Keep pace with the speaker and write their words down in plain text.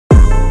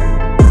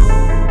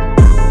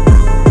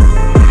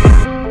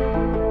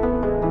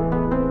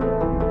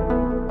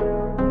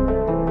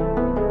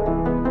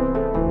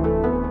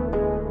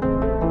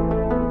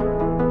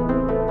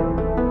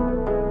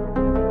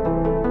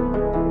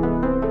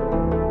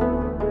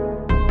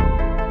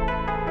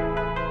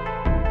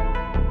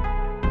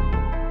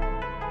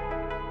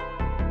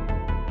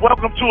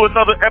Welcome to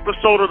another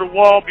episode of The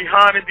Wall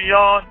Behind and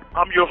Beyond.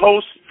 I'm your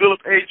host, Phillip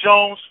A.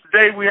 Jones.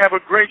 Today we have a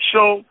great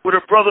show with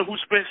a brother who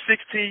spent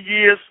 16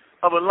 years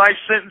of a life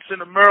sentence in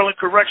the Maryland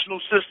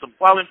correctional system.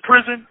 While in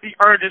prison, he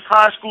earned his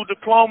high school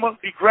diploma.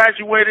 He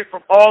graduated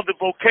from all the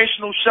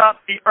vocational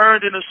shop. He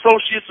earned an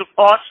Associates of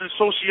Arts in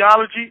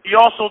Sociology. He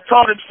also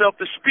taught himself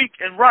to speak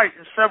and write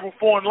in several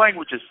foreign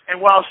languages.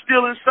 And while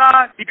still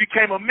inside, he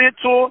became a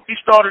mentor. He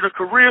started a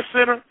career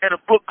center and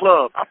a book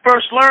club. I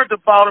first learned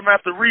about him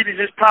after reading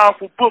his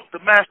powerful book,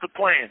 The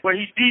Masterplan, where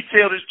he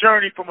detailed his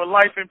journey from a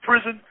life in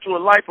prison to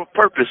a life of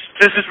purpose.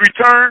 Since his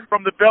return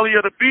from the belly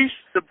of the beast,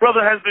 the brother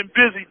has been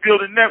busy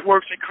building networks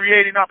and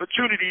creating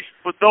opportunities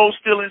for those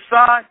still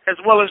inside as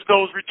well as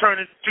those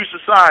returning to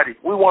society.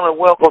 We want to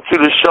welcome to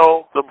the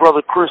show the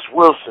brother Chris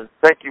Wilson.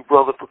 Thank you,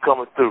 brother, for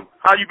coming through.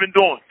 How you been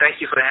doing? Thank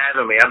you for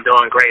having me. I'm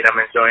doing great. I'm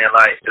enjoying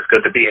life. It's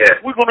good to be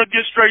here. We're going to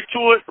get straight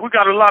to it. We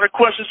got a lot of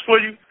questions for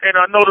you, and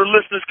I know the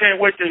listeners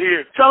can't wait to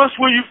hear. Tell us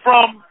where you're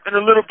from and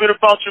a little bit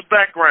about your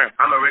background.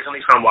 I'm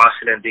originally from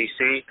Washington,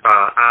 D.C.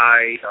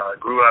 I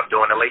grew up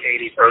during the late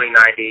 80s, early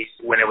 90s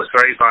when it was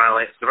very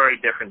violent. It's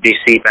very different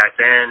D.C. back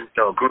then.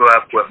 So grew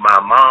up with my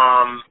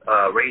mom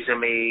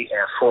raising me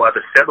and 4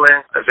 other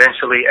siblings.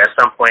 Eventually, at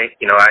some point,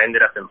 I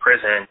ended up in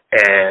prison.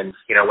 And,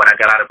 when I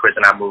got out of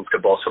prison, I moved to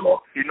Baltimore.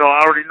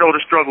 I already know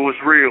the struggle is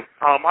real.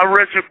 I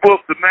read your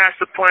book, The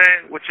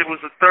Masterplan, which it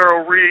was a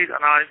thorough read,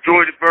 and I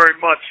enjoyed it very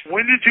much.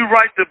 When did you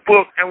write the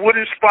book, and what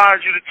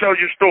inspired you to tell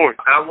your story?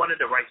 I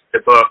wanted to write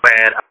the book,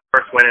 and I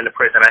first went into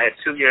prison. I had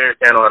 2 years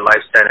in on a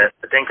life sentence.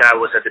 I think I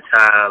was at the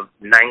time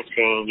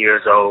 19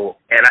 years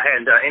old, and I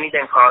hadn't done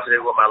anything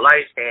positive with my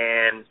life,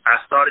 and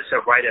I started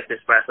to write at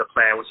this master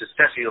plan, which is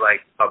essentially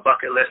like a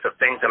bucket list of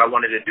things that I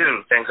wanted to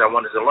do, things I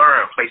wanted to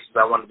learn, places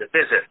I wanted to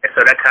visit. And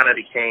so that kind of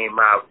became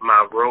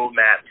my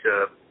roadmap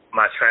to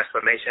my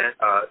transformation,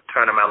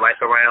 turning my life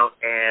around.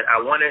 And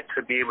I wanted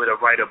to be able to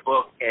write a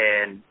book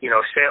and,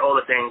 share all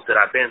the things that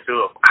I've been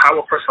through, how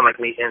a person like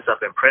me ends up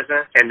in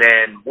prison, and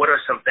then what are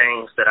some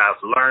things that I've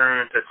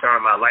learned to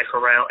turn my life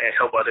around and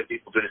help other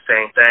people do the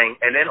same thing.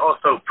 And then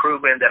also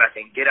proving that I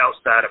can get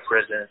outside of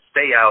prison,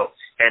 stay out,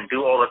 and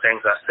do all the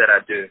things I said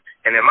I'd do.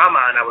 And in my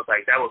mind, I was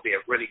like, that would be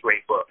a really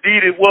great book.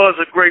 Indeed, it was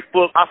a great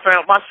book. I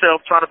found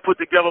myself trying to put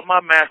together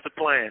my master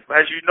plan.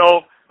 As you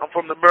know, I'm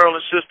from the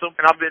Maryland system,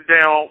 and I've been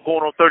down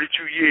going on 32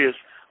 years.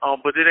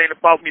 But it ain't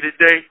about me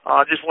today.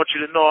 I just want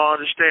you to know I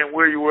understand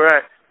where you were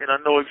at, and I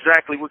know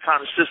exactly what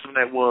kind of system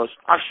that was.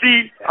 I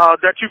see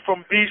that you're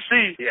from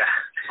D.C. Yeah.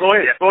 Go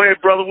ahead. Yeah. Go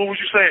ahead, brother. What was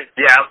you saying?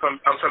 Yeah,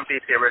 I'm from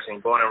D.C. originally,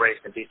 born and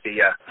raised in D.C.,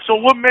 yeah. So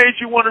what made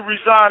you want to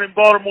reside in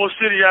Baltimore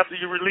City after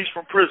you released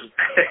from prison?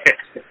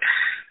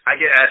 I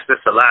get asked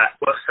this a lot.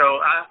 Well, so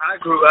I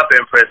grew up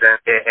in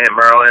prison in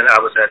Maryland. I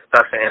was at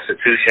an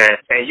institution.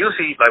 And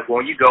usually, like,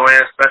 when you go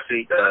in,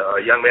 especially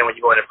a young man when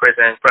you go into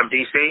prison from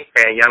D.C.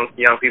 and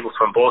young people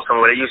from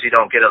Baltimore, they usually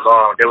don't get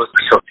along. There was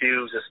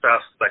feuds and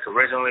stuff, like,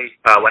 originally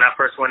when I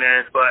first went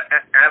in. But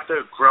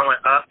after growing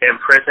up in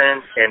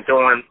prison and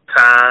doing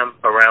time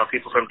around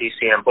people from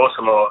D.C. and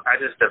Baltimore, I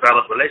just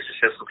developed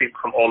relationships with people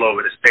from all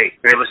over the state.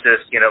 And it was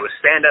just, it was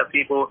stand-up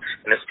people,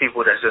 and it's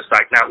people that's just,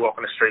 like, not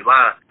walking a straight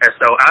line. And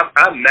so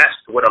I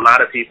messed with a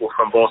lot of people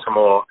from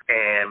Baltimore,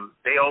 and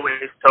they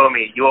always told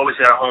me, you always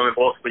got home in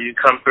Baltimore, you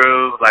come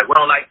through, like, we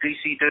don't like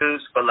DC dudes,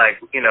 but, like,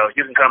 you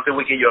can come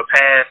through, we give you a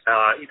pass.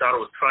 He thought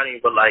it was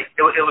funny, but, like,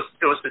 it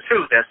was the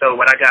truth. And so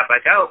when I got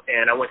back out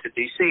and I went to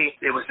DC,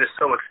 it was just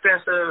so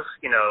expensive,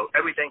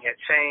 everything had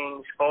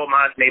changed, all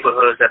my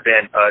neighborhoods have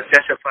been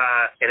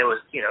gentrified, and it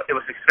was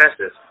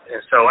expensive.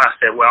 And so I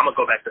said, well, I'm going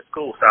to go back to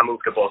school, so I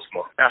moved to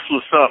Baltimore. That's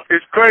what's up.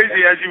 It's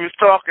crazy, as you was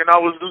talking, I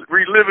was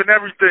reliving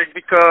everything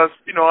because,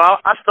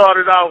 I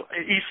started out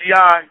in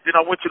ECI, then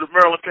I went to the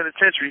Maryland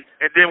Penitentiary,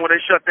 and then when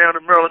they shut down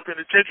the Maryland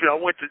Penitentiary, I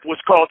went to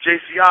what's called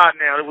JCI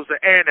now. It was an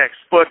annex.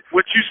 But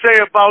what you say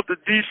about the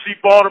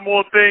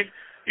D.C.-Baltimore thing,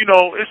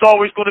 it's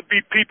always going to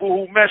be people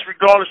who mess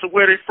regardless of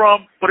where they're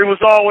from, but it was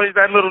always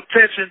that little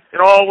tension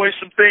and always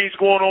some things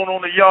going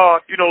on the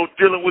yard,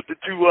 dealing with the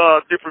two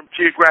different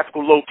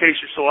geographical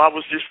locations. So I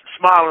was just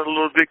smiling a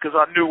little bit because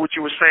I knew what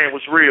you were saying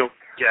was real.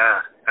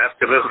 Yeah,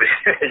 absolutely.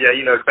 Yeah,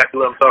 you know exactly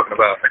what I'm talking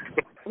about.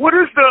 What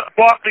is the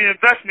Barclay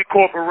Investment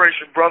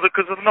Corporation, brother?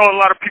 Because I know a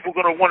lot of people are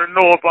going to want to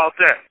know about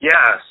that.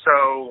 Yeah,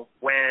 so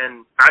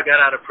when I got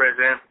out of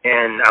prison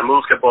and I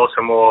moved to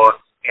Baltimore,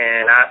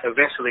 and I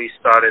eventually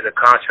started a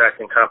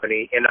contracting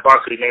company in the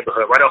Barclay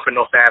neighborhood, right off of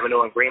North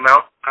Avenue in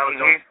Greenmount. I was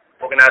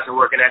organizing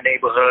work in that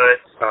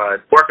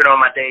neighborhood, working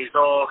on my days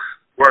off,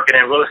 working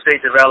in real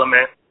estate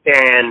development,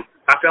 and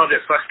I found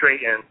it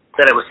frustrating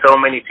that there were so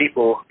many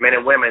people, men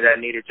and women, that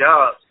needed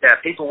jobs,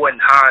 that people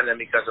wouldn't hire them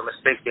because of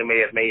mistakes they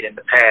may have made in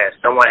the past.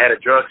 Someone had a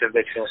drug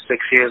conviction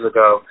 6 years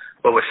ago,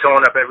 but was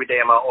showing up every day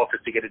in my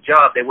office to get a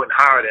job, they wouldn't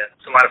hire them.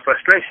 So out of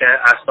frustration,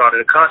 I started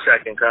a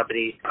contracting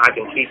company. I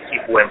can keep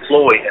people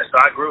employed. And so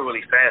I grew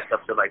really fast,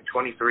 up to like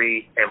 23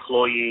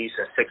 employees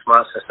in 6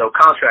 months. And so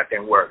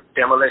contracting work,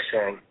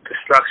 demolition,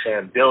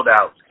 construction, build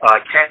out,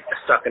 cat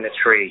stuck in the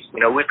tree. You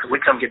know, we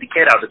come get the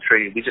cat out of the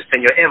tree. We just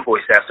send your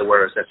invoice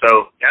afterwards. And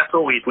so that's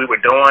what we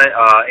were doing.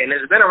 And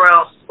it's been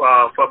around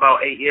for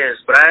about 8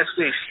 years, but I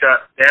actually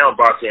shut down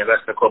Barclay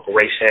Investment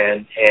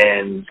Corporation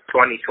in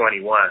 2021.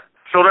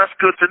 So that's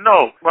good to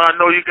know. Well, I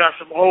know you got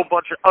some whole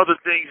bunch of other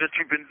things that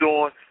you've been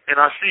doing,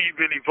 and I see you've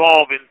been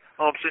evolving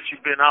since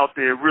you've been out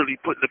there really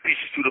putting the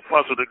pieces to the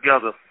puzzle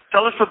together.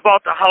 Tell us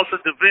about the House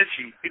of Da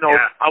Vinci. You know,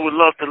 yeah. I would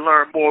love to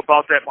learn more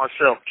about that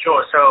myself.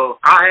 Sure.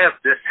 So I have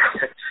this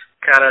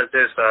kind of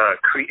this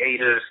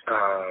creative,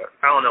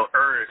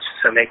 urge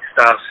to make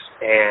stuff,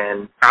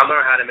 and I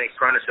learned how to make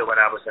furniture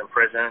when I was in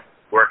prison,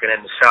 working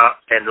in the shop,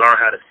 and learn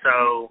how to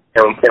sew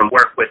and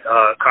work with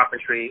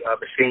carpentry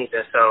machines.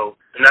 And so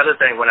another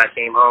thing, when I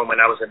came home, when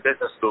I was in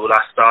business school,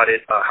 I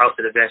started House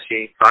of Da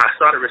Vinci. I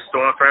started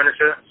restoring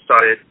furniture,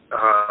 started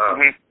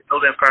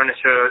building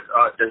furniture,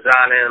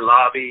 designing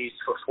lobbies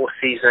for Four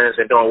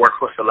Seasons, and doing work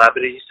for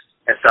celebrities.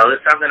 And so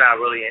it's something I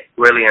really,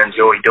 really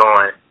enjoy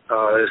doing.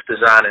 Is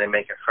designing and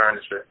making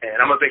furniture. And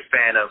I'm a big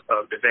fan of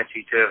Da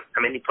Vinci, too. I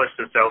mean, he pushed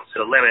himself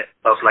to the limit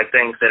of, like,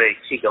 things that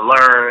he can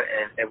learn,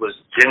 and was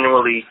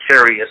genuinely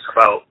curious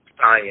about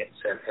science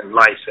and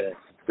life, and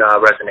I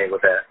resonate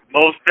with that.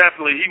 Most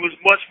definitely. He was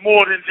much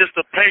more than just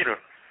a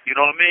painter. You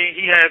know what I mean?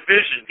 He had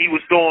vision. He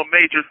was doing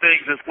major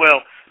things as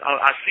well.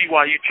 I see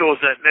why you chose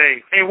that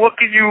name. And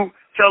what can you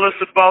tell us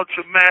about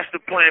your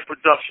Masterplan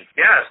production?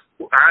 Yes.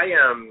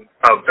 I'm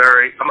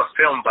a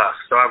film buff,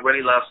 so I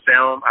really love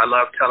film. I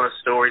love telling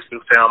stories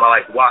through film. I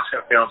like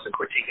watching films and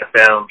critiquing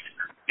films.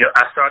 You know,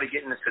 I started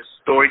getting into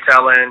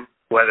storytelling,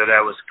 whether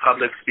that was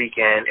public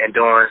speaking and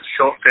doing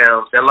short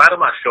films. And a lot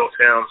of my short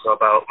films are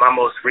about, my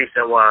most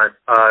recent one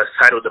is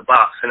titled The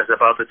Box, and it's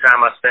about the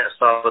time I spent in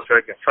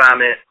solitary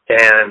confinement.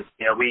 And,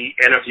 you know, we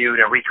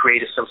interviewed and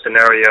recreated some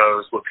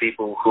scenarios with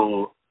people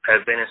who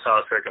have been in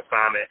solitary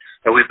confinement,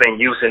 and we've been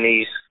using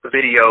these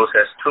videos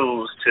as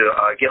tools to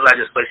get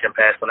legislation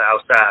passed on the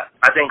outside.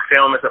 I think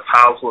film is a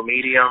powerful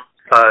medium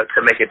to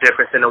make a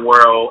difference in the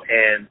world,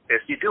 and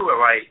if you do it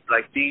right,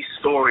 like these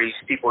stories,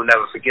 people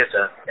never forget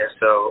them. And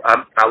so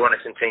I want to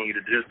continue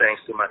to do things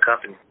through my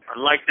company. I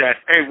like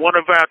that. Hey, one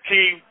of our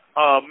team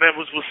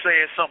members was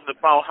saying something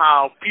about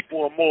how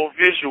people are more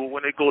visual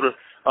when they go to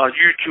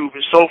YouTube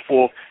and so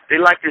forth. They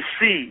like to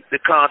see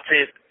the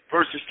content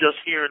versus just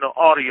hearing the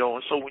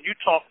audio. And so when you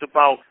talked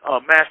about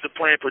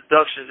Masterplan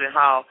Productions and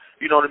how,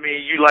 you know what I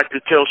mean, you like to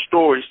tell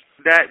stories,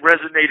 that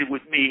resonated with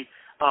me,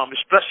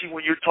 especially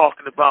when you're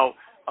talking about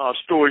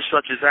stories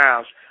such as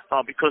ours,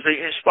 because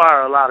they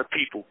inspire a lot of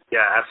people.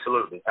 Yeah,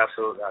 absolutely.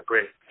 Absolutely. I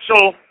agree.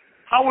 So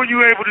how were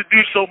you able to do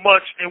so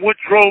much, and what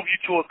drove you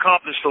to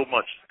accomplish so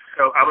much?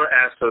 So I'm going to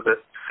answer the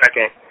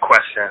second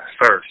question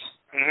first.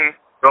 Mm-hmm.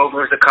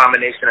 Rover is a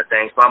combination of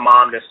things. My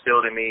mom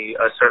instilled in me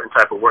a certain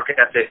type of work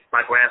ethic.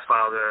 My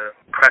grandfather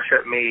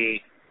pressured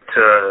me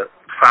to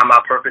find my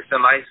purpose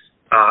in life.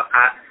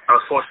 I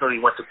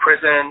unfortunately went to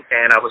prison,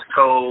 and I was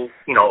told,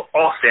 you know,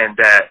 often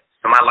that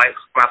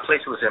my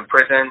place was in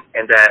prison,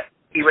 and that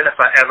even if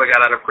I ever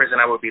got out of prison,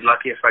 I would be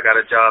lucky if I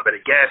got a job at a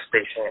gas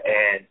station,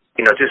 and,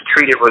 you know, just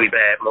treated really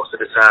bad most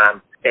of the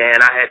time.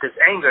 And I had this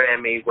anger in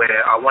me where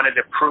I wanted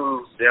to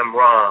prove them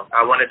wrong.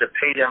 I wanted to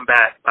pay them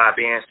back by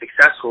being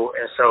successful.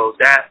 And so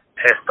that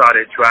has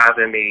started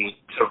driving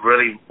me to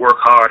really work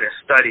hard and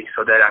study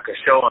so that I could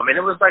show them. And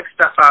it was like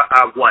stuff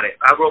I wanted.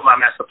 I wrote my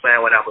master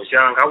plan when I was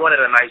young. I wanted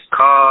a nice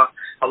car.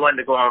 I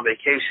wanted to go on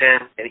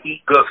vacation and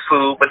eat good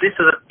food. But these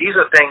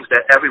are things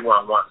that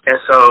everyone wants. And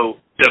so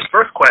the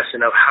first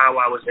question of how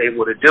I was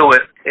able to do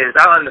it is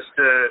I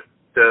understood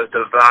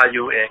the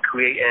value in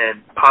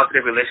creating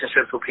positive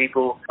relationships with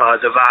people,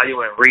 the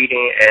value in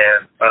reading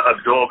and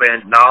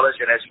absorbing knowledge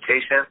and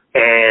education,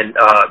 and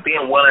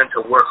being willing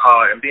to work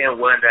hard and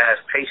being willing to have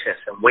patience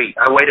and wait.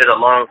 I waited a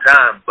long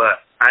time,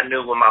 but I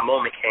knew when my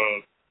moment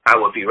came, I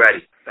would be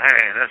ready.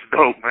 Man, that's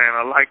dope, man.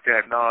 I like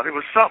that. No, there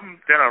was something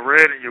that I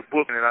read in your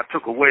book and I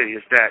took away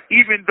is that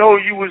even though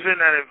you was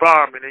in that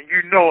environment and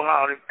you know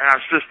how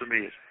our system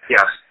is,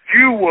 yes,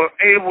 you were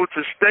able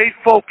to stay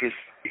focused,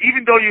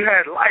 even though you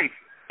had life.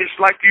 It's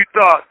like you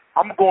thought,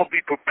 I'm going to be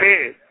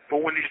prepared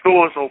for when these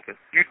doors open.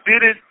 You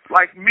didn't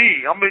like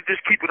me. I'm going to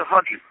just keep it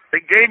 100.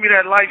 They gave me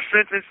that life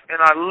sentence, and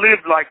I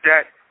lived like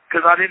that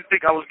because I didn't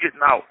think I was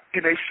getting out.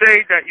 And they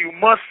say that you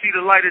must see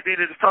the light at the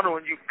end of the tunnel,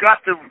 and you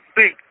got to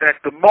think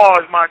that tomorrow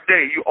is my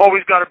day. You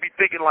always got to be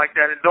thinking like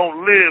that and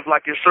don't live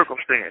like your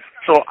circumstance.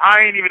 So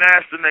I ain't even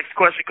asked the next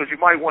question because you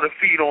might want to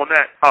feed on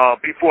that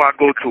before I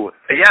go to it.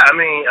 Yeah, I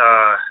mean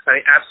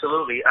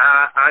absolutely.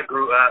 I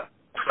grew up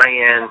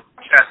playing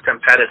chess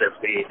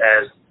competitively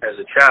as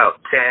a child,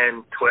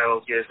 10,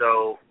 12 years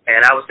old,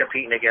 and I was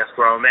competing against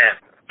grown men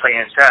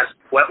playing chess.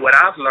 What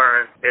I've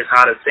learned is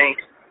how to think,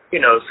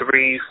 3,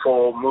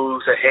 4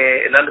 moves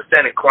ahead and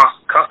understanding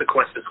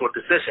consequences for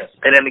decisions.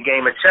 And in the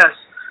game of chess,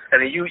 I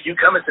mean, you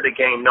come into the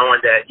game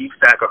knowing that you've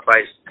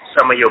sacrificed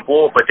some of your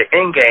board, but the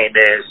end game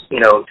is,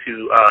 to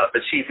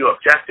achieve your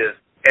objective.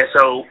 And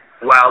so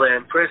while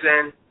in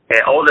prison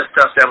and all the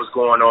stuff that was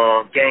going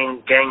on,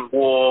 gang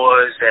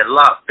wars and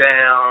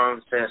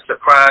lockdowns and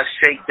surprise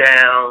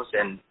shakedowns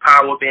and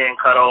power being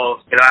cut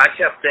off, I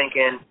kept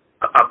thinking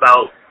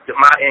about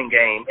my end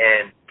game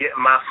and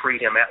getting my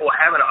freedom or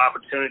having an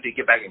opportunity to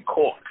get back in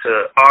court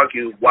to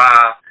argue why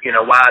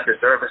I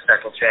deserve a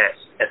second chance.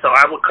 And so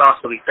I would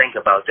constantly think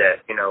about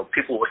that.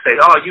 People would say,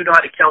 oh, you know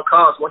how to count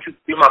cards. Why don't you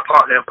be my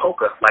partner in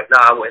poker? Like, no,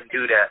 I wouldn't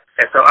do that.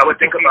 And so I would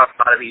think about a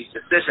lot of these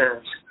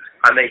decisions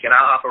I make, and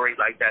I operate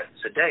like that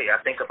today.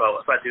 I think about,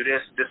 if I do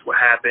this, this will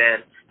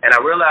happen. And I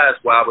realized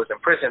while I was in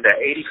prison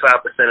that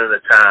 85% of the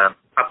time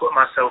I put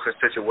myself in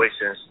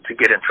situations to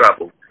get in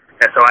trouble.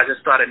 And so I just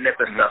started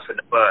nipping stuff in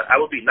the bud. I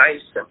would be nice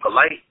and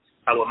polite.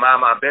 I would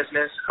mind my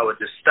business. I would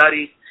just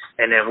study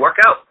and then work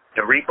out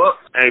and read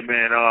books. Hey,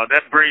 man,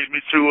 that brings me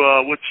to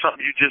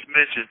something you just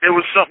mentioned. There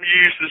was something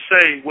you used to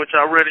say, which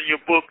I read in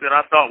your book, that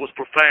I thought was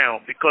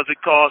profound, because it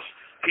caused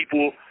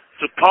people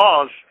to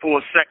pause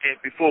for a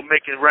second before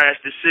making rash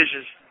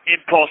decisions,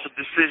 impulsive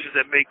decisions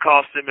that may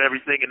cost them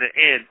everything in the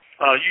end.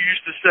 You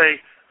used to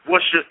say,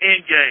 what's your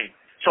end game?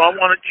 So I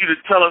wanted you to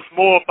tell us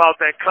more about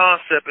that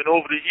concept, and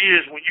over the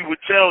years, when you would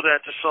tell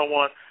that to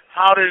someone,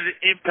 how did it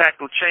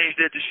impact or change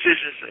their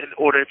decisions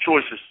or their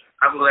choices?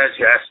 I'm glad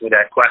you asked me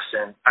that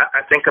question.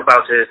 I think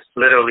about this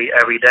literally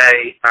every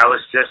day. I was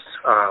just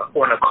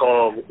on a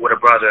call with a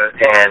brother,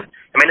 and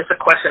it's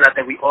a question I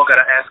think we all got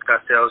to ask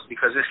ourselves,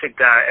 because it should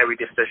guide every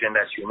decision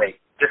that you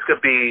make. This could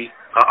be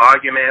an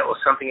argument or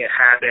something that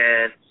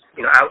happened.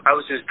 I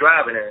was just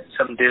driving, and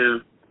some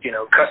dude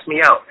cussed me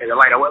out in the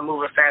light. I wasn't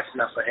moving fast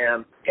enough for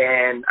him.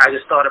 And I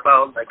just thought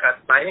about,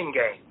 my end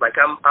game.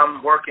 I'm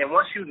working.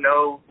 Once you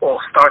know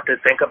or start to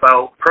think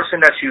about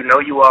person that you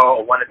know you are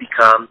or want to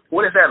become,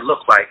 what does that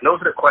look like? Those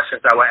are the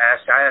questions I would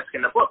ask. I ask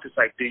in the book. It's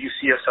like, do you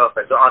see yourself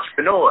as an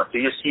entrepreneur? Do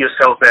you see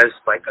yourself as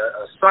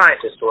a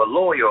scientist or a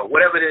lawyer or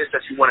whatever it is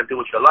that you want to do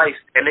with your life?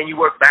 And then you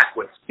work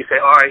backwards. You say,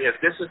 all right, if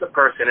this is the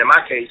person, in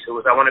my case, it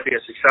was I want to be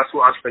a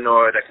successful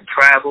entrepreneur that can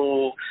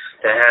travel,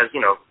 that has,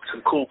 some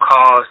cool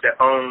cars, that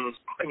owns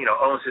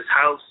his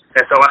house.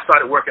 And so I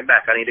started working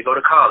back. I need to go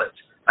to college.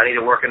 I need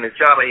to work in a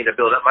job. I need to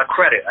build up my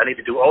credit. I need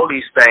to do all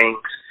these things.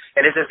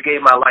 And it just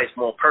gave my life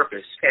more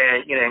purpose.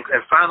 And,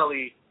 and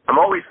finally,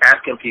 I'm always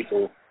asking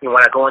people, when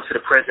I go into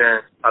the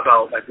prison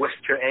about, what's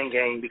your end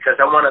game? Because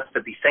I want us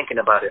to be thinking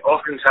about it.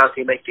 Oftentimes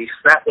we make these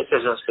snap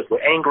decisions because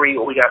we're angry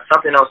or we got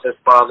something else that's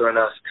bothering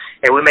us.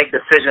 And we make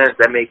decisions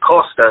that may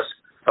cost us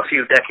a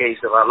few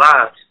decades of our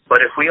lives. But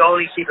if we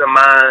only keep in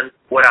mind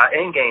what our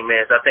end game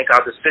is, I think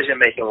our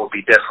decision making will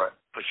be different.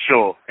 For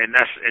sure, and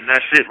that's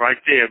it right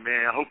there,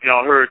 man. I hope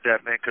y'all heard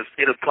that, man, because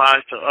it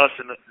applies to us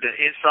in the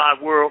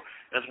inside world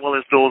as well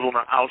as those on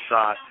the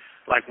outside.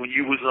 Like when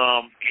you was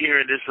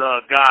hearing this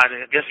guy,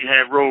 and I guess he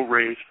had road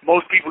rage.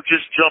 Most people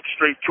just jump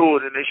straight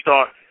to it and they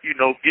start,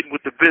 getting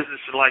with the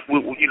business and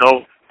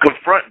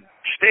confronting.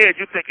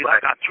 Instead, you're thinking, I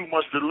got too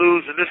much to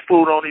lose, and this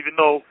fool don't even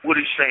know what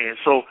he's saying.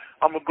 So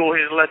I'm going to go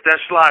ahead and let that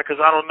slide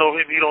because I don't know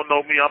him, he don't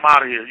know me, I'm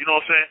out of here. You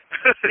know what I'm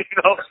saying?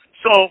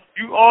 So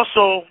you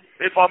also,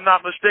 if I'm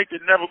not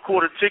mistaken, never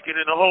caught a ticket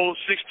in the whole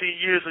 16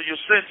 years of your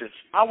sentence.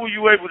 How were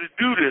you able to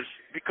do this?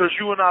 Because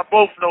you and I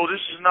both know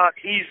this is not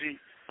easy,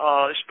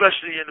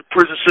 especially in the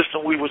prison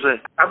system we was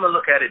in. I'm going to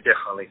look at it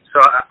differently. So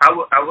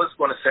I was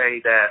going to say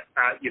that,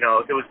 it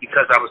was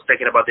because I was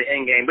thinking about the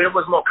end game, but it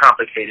was more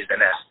complicated than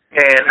that.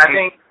 And I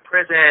think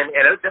prison,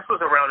 and this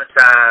was around the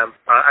time,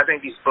 I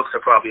think these books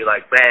are probably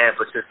banned,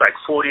 but just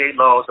 48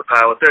 Laws of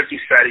Power, 30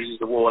 Strategies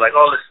of War,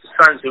 all this,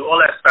 Sun Tzu, all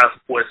that stuff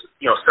was,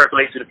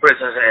 circulated to the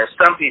prisons, and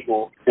some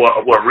people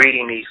were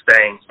reading these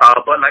things.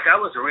 But I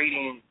was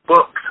reading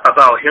books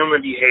about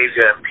human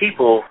behavior and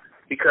people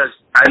because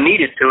I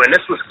needed to, and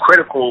this was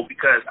critical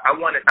because I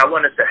wanted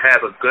to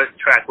have a good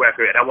track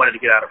record, and I wanted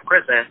to get out of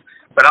prison,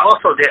 but I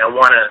also didn't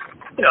want to,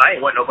 I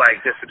didn't want nobody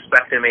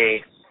disrespecting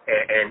me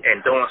and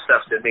doing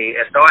stuff to me.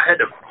 And so I had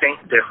to think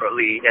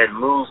differently and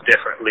move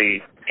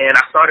differently. And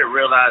I started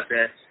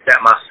realizing that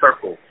my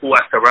circle, who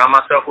I surround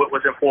myself with,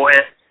 was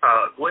important.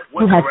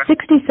 You have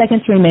 60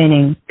 seconds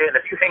remaining. And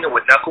if you're hanging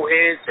with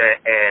knuckleheads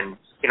and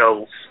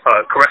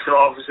correctional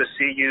officers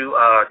see you,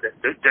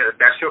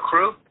 that's your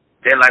crew.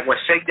 Then, when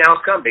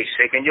shakedowns come, they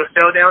shaking your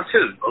cell down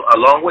too,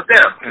 along with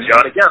them, because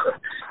y'all together.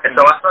 And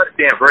so I started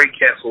being very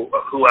careful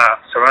of who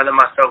I surrounded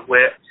myself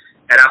with.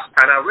 And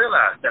I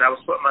realized that I was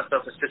putting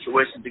myself in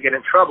situations to get in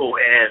trouble,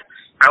 and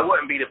I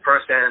wouldn't be the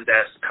person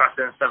that's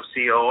cussing some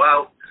CO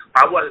out.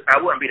 I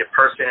wouldn't be the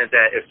person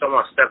that if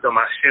someone stepped on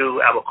my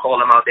shoe, I would call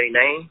them out their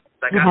name.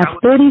 You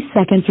have 30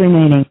 seconds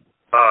remaining.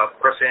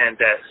 Person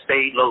that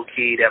stayed low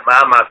key, that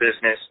mind my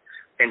business,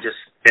 and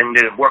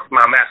then worked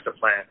my master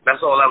plan.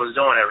 That's all I was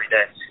doing every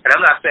day. And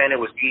I'm not saying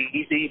it was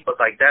easy, but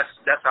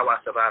that's how I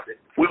survived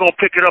it. We're gonna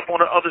pick it up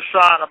on the other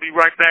side. I'll be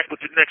right back with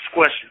the next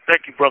question.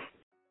 Thank you, brother.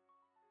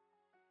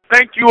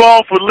 Thank you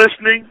all for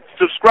listening,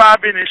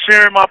 subscribing, and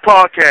sharing my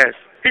podcast.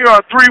 Here are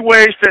 3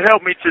 ways to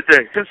help me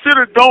today.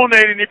 Consider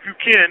donating if you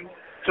can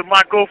to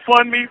my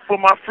GoFundMe for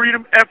my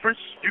freedom efforts.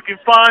 You can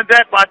find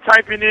that by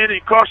typing in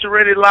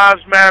Incarcerated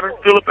Lives Matter,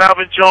 Phillip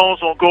Alvin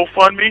Jones on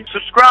GoFundMe.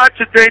 Subscribe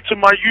today to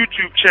my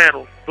YouTube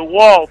channel, The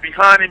Wall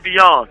Behind and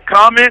Beyond.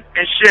 Comment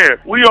and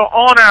share. We are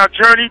on our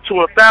journey to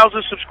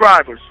 1,000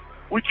 subscribers.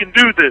 We can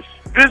do this.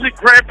 Visit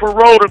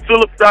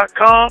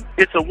grantparolephillip.com.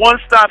 It's a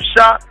one-stop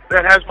shop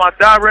that has my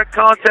direct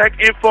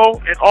contact info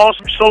and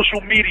awesome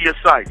social media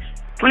sites.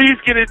 Please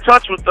get in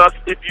touch with us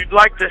if you'd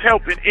like to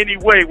help in any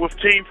way with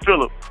Team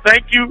Phillip.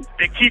 Thank you,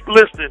 and keep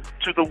listening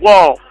to The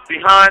Wall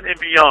Behind and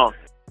Beyond.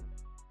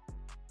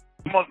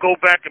 I'm going to go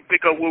back and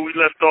pick up where we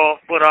left off,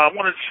 but I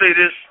wanted to say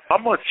this.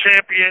 I'm a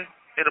champion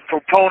and a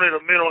proponent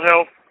of mental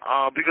health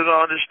because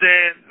I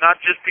understand not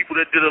just people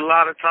that did a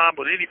lot of time,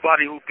 but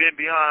anybody who's been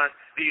behind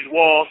these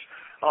walls,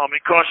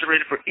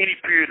 incarcerated for any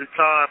period of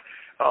time.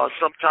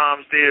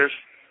 Sometimes there's,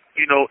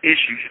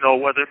 issues,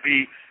 whether it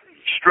be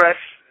stress,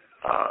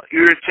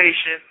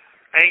 irritation,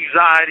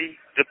 anxiety,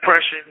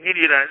 depression,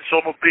 any of that. And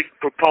so I'm a big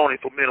proponent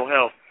for mental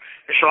health.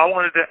 And so I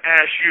wanted to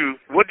ask you,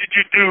 what did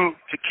you do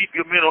to keep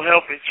your mental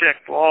health in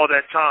check for all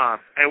that time?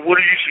 And what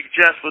do you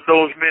suggest for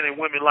those men and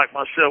women like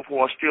myself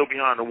who are still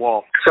behind the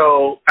wall?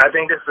 So I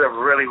think this is a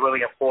really,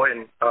 really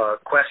important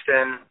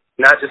question,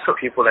 not just for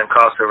people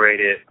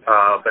incarcerated,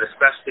 but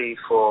especially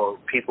for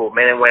people,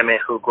 men and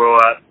women who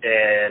grow up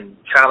in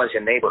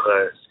challenging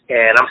neighborhoods.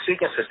 And I'm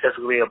speaking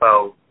specifically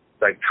about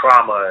like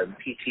trauma and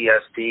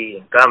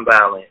PTSD and gun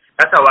violence.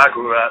 That's how I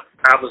grew up.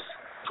 I was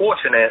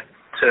fortunate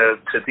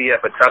to be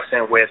at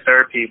Patuxent where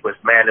therapy was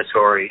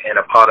mandatory and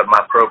a part of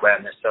my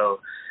program. And so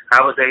I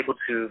was able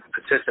to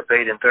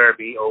participate in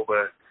therapy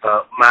over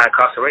my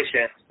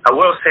incarceration. I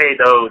will say,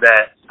 though,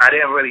 that I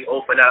didn't really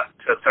open up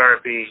to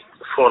therapy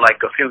for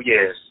like a few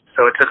years.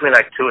 So it took me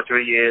like 2 or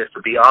 3 years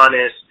to be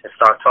honest and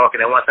start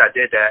talking. And once I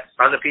did that,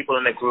 other people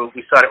in the group,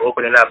 we started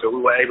opening up, so we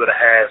were able to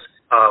have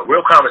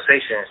real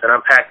conversations and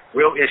unpack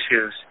real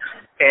issues.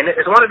 And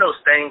it's one of those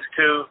things,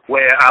 too,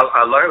 where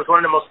I learned, it was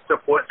one of the most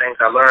important things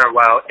I learned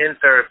while in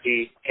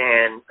therapy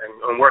and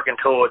working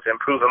towards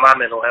improving my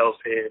mental health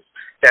is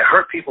that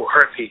hurt people.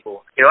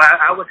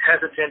 I was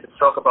hesitant to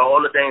talk about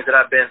all the things that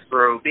I've been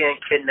through, being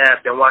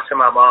kidnapped and watching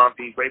my mom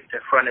be raped in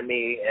front of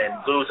me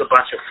and lose a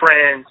bunch of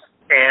friends.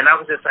 And I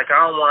was just like,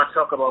 I don't want to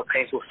talk about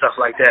painful stuff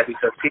like that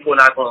because people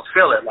are not going to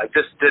feel it. Like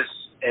this.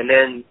 And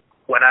then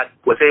when I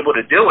was able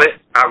to do it,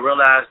 I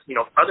realized,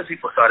 other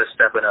people started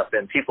stepping up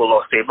and people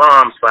lost their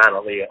moms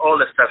finally and all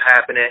this stuff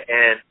happening.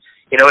 And,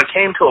 it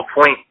came to a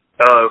point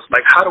of,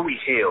 like, how do we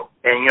heal?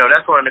 And,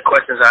 that's one of the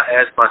questions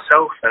I asked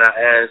myself and I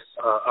asked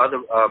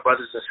other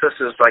brothers and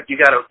sisters. Like,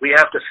 we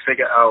have to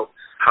figure out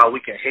how we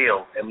can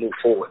heal and move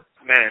forward.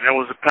 Man, that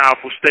was a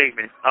powerful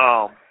statement.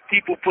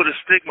 People put a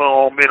stigma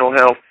on mental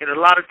health, and a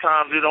lot of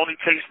times it only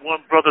takes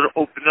one brother to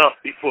open up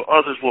before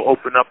others will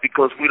open up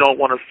because we don't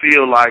want to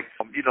feel like,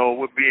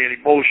 we're being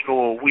emotional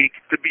or weak.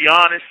 To be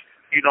honest,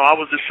 I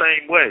was the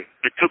same way.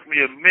 It took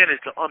me a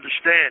minute to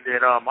understand that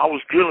I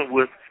was dealing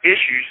with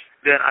issues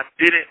that I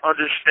didn't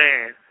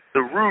understand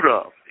the root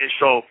of. And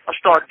so I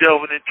started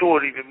delving into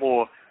it even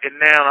more. And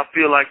now I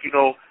feel like,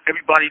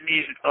 everybody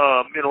needs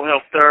mental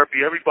health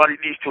therapy.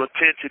 Everybody needs to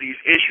attend to these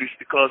issues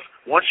because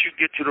once you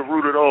get to the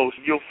root of those,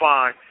 you'll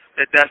find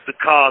that that's the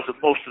cause of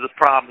most of the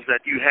problems that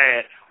you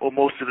had or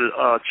most of the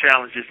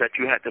challenges that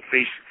you had to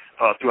face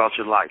throughout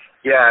your life.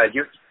 Yeah,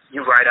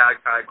 you're right.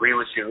 I agree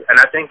with you. And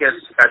I think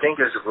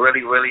it's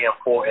really, really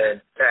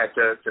important that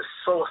the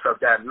source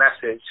of that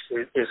message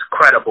is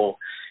credible.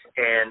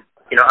 And,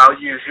 I'll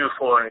use you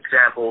for an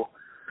example.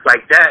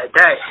 Like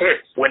that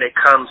hits when it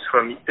comes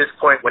from this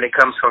point, when it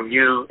comes from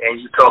you and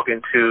you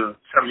talking to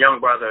some young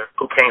brother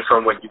who came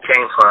from where you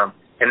came from.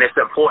 And it's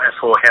important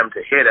for him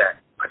to hear that.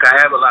 Like,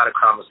 I have a lot of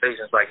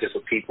conversations like this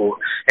with people,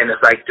 and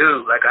it's like,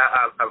 dude, like,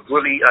 I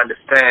really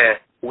understand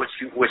what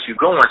you're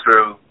going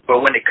through, but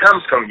when it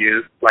comes from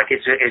you, like,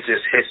 it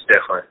just hits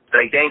different.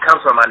 Like, they ain't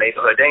come from my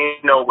neighborhood. They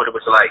ain't know what it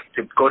was like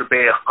to go to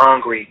bed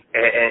hungry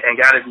and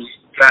gotta be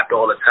trapped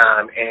all the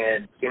time.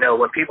 And,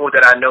 when people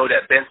that I know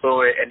that been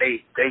through it and they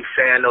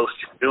sharing those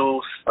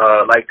truths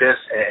like this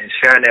and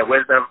sharing their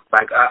wisdom,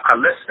 like, I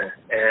listen,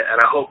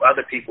 and I hope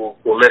other people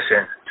will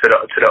listen to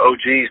the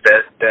OGs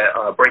that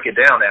break it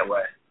down that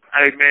way.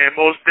 Hey, man,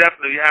 most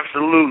definitely,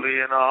 absolutely.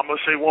 And I'm going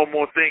to say one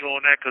more thing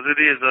on that because it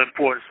is an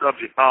important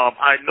subject.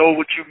 I know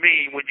what you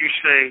mean when you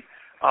say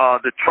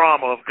the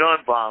trauma of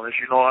gun violence.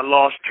 I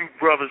lost 2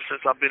 brothers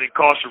since I've been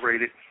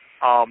incarcerated.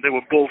 They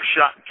were both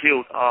shot and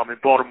killed in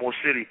Baltimore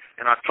City.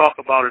 And I talk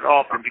about it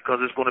often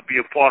because it's going to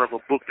be a part of a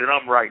book that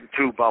I'm writing,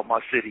 too, about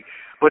my city.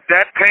 But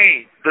that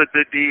pain, the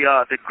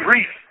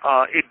grief,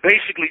 it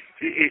basically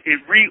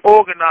it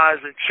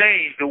reorganized and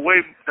changed the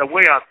way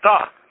I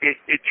thought.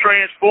 It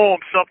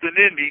transformed something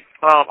in me.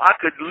 I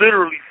could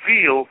literally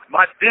feel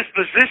my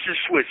disposition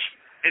switch.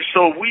 And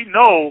so we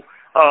know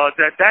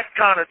that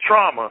kind of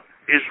trauma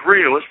is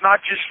real. It's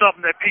not just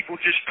something that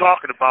people just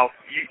talking about.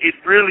 It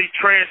really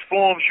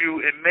transforms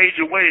you in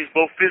major ways,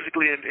 both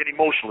physically and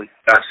emotionally.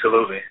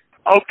 Absolutely.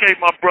 Okay,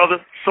 my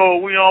brother.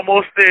 So we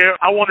almost there.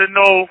 I want to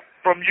know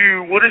from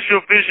you, what is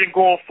your vision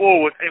going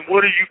forward, and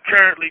what are you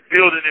currently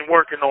building and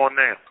working on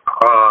now?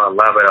 Oh, I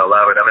love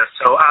it. I mean,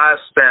 so I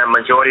spend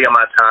majority of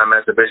my time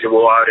as a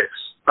visual artist.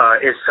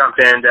 It's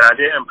something that I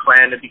didn't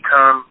plan to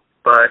become,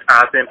 but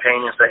I've been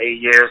painting for 8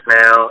 years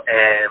now,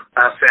 and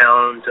I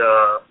found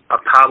a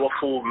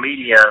powerful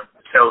medium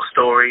to tell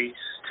stories,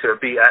 to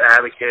be an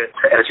advocate,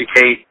 to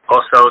educate,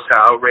 also to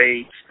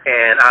outrage.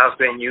 And I've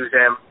been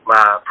using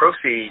my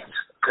proceeds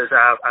because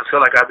I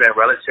feel like I've been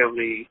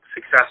relatively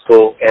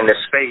successful in this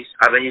space.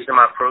 I've been using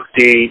my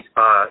proceeds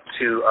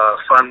to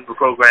fund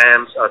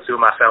programs through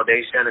my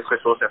foundation, the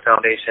Chris Wilson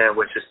Foundation,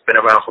 which has been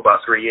around for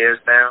about 3 years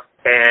now.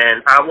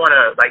 And I want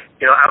to,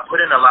 I put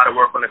in a lot of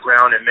work on the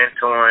ground and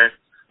mentoring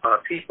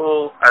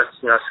people. I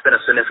spent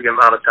a significant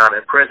amount of time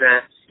in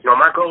prison.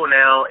 My goal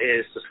now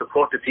is to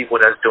support the people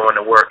that's doing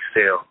the work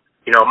still.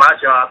 My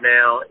job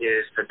now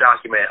is to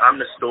document. I'm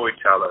the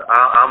storyteller.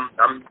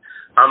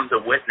 I'm the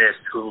witness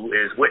who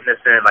is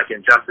witnessing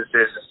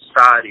injustices in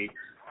society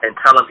and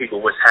telling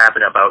people what's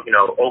happening about,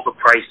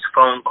 overpriced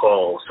phone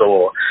calls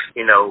or,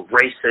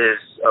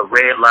 racist,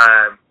 red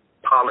line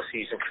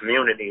policies in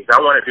communities. I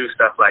want to do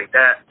stuff like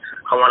that.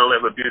 I want to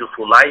live a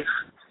beautiful life.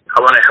 I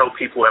want to help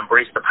people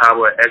embrace the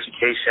power of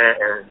education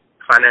and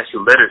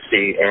financial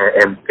literacy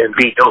and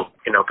be dope,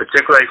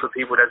 particularly for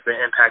people that's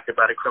been impacted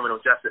by the criminal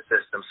justice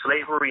system.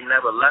 Slavery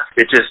never left.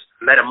 It just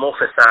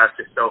metamorphosized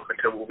itself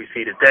into what we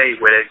see today,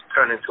 where it's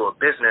turned into a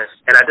business.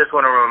 And I just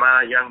want to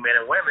remind young men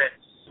and women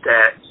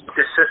that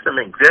this system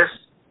exists,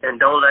 and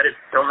don't let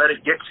it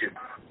get you.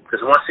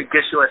 Because once it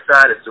gets you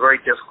inside, it's very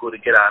difficult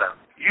to get out of.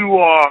 You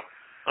are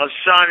a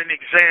shining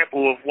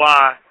example of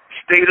why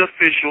state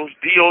officials,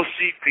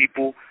 DOC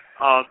people,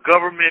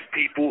 government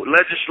people,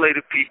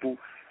 legislative people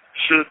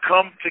should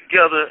come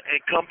together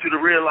and come to the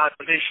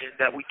realization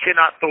that we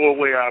cannot throw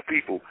away our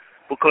people,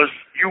 because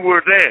you were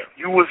there.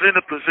 You was in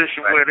a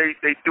position where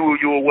they threw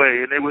you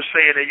away, and they were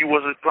saying that you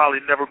wasn't probably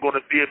never going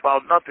to be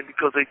about nothing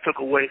because they took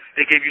away,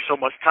 they gave you so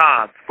much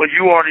time. But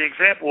you are the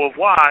example of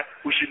why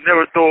we should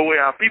never throw away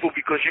our people,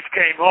 because you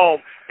came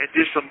home and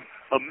did some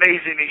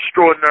amazing,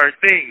 extraordinary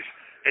things.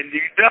 And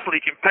you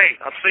definitely can paint.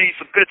 I've seen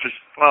some pictures.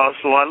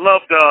 So I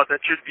love that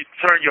you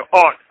turned your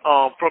art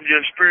from your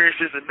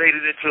experiences and made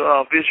it into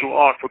visual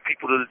art for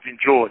people to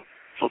enjoy.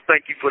 So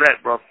thank you for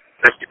that, brother.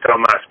 Thank you so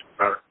much,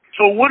 brother.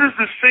 So what is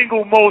the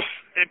single most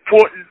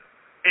important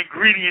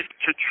ingredient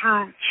to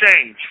true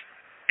change?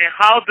 And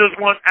how does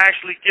one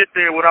actually get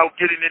there without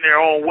getting in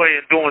their own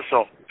way and doing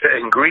so? The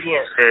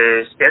ingredient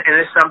is, and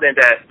it's something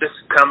that just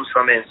comes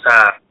from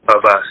inside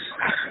of us.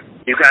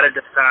 You got to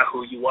decide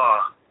who you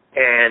are.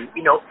 And,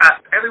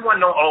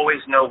 everyone don't always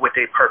know what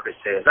their purpose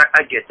is.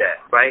 I get that,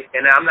 right?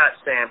 And I'm not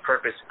saying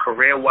purpose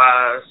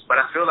career-wise, but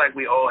I feel like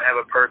we all have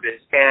a purpose.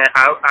 And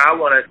I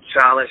want to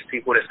challenge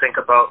people to think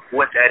about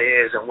what that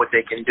is and what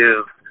they can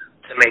do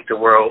to make the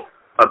world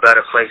a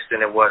better place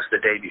than it was the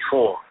day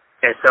before.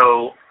 And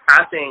so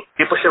I think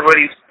people should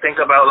really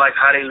think about,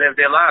 how they live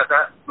their lives.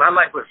 My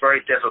life was very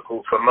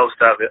difficult for most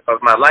of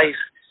my life,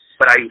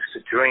 but I used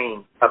to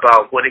dream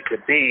about what it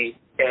could be.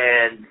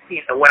 And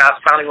when I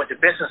finally went to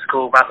business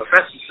school, my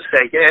professors used to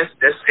say, yes,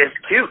 it's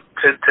cute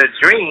to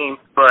dream,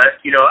 but,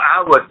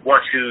 I would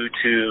want you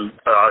to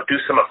do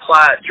some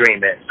applied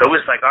dreaming. So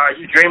it's like, all right,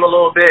 you dream a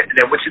little bit, and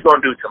then what you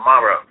going to do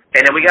tomorrow?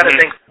 And then we got to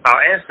think of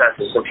our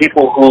ancestors, the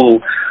people who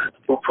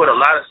put a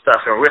lot of stuff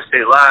and risk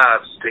their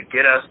lives to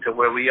get us to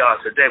where we are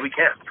today. We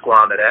can't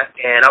squander that.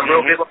 And I'm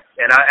real big on,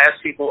 and I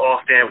ask people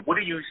often, what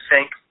do you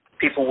think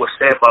people will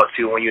say about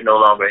you when you're no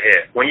longer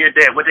here? When you're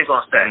dead, what they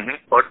going to say?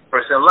 Or this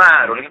person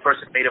lied, or this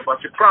person made a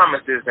bunch of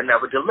promises and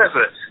never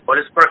delivered, or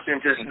this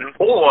person just,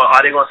 or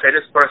are they going to say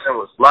this person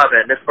was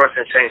loving, this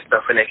person changed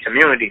stuff in their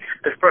community,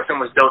 this person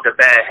was dealt a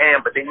bad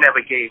hand, but they never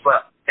gave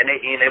up, and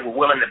they were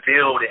willing to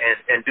build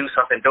and do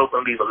something dope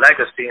and leave a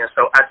legacy. And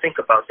so I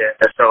think about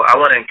that. And so I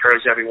want to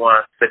encourage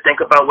everyone to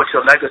think about what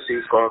your legacy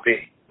is going to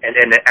be, and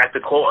then act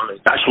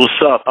accordingly. That's what's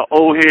up. An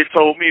old head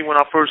told me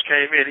when I first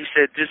came in, he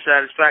said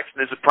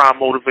dissatisfaction is a prime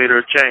motivator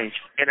of change.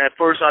 And at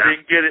first I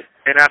didn't get it.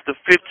 And after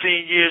 15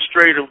 years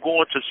straight of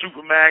going to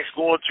Supermax,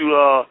 going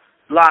to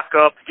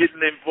lockup,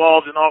 getting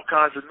involved in all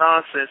kinds of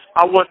nonsense,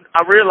 I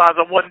realized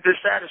I wasn't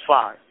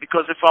dissatisfied.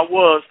 Because if I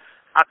was,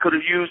 I could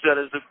have used that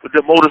as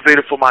the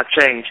motivator for my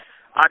change.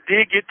 I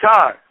did get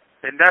tired.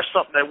 And that's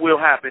something that will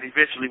happen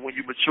eventually when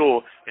you mature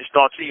and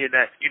start seeing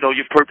that,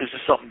 your purpose is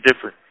something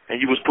different. And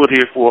you was put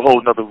here for a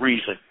whole nother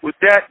reason. With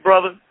that,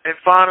 brother, and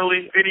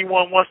finally, if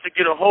anyone wants to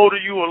get a hold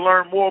of you or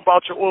learn more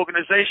about your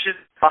organization,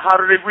 how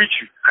do they reach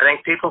you? I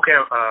think people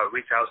can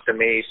reach out to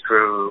me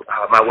through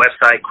my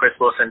website,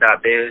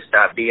 chriswilson.biz.biz.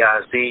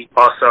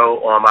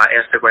 Also, on my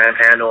Instagram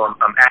handle,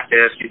 I'm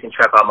active. You can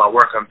check out my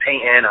work. I'm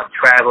painting, I'm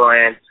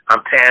traveling,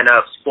 I'm tearing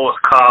up sports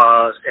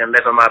cars and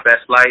living my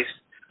best life.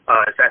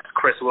 That's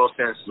Chris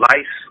Wilson's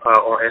Life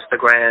on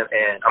Instagram,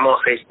 and I'm on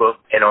Facebook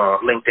and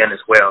on LinkedIn as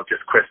well,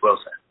 just Chris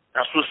Wilson.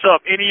 That's what's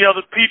up. Any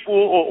other people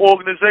or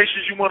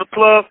organizations you want to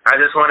plug? I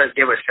just want to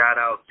give a shout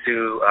out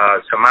to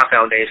my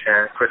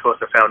foundation, Chris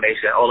Wilson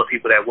Foundation, all the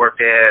people that work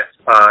there,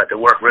 that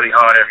work really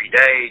hard every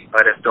day,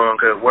 that's doing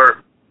good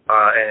work.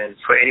 And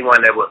for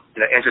anyone that was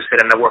interested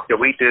in the work that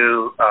we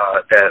do,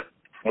 that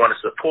want to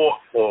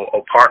support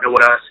or partner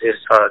with us, it's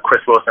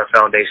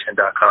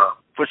ChrisWilsonFoundation.com.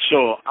 For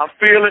sure. I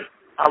feel it.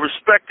 I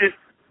respect it.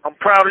 I'm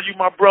proud of you,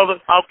 my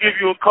brother. I'll give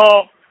you a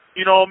call,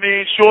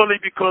 shortly,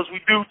 because we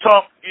do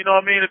talk,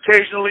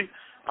 occasionally.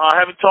 I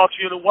haven't talked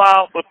to you in a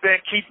while, but, man,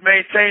 keep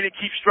maintaining,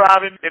 keep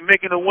striving, and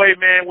making a way,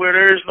 man, where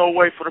there is no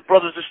way for the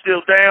brothers that are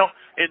still down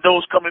and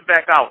those coming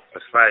back out.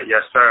 That's right.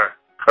 Yes, sir.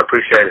 I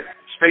appreciate it.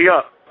 Stay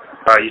up.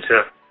 All right, you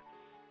too.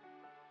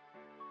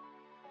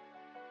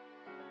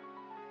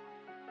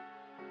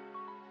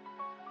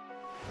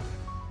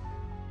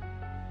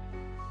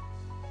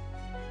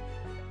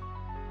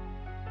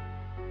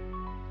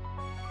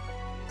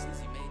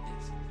 Since he made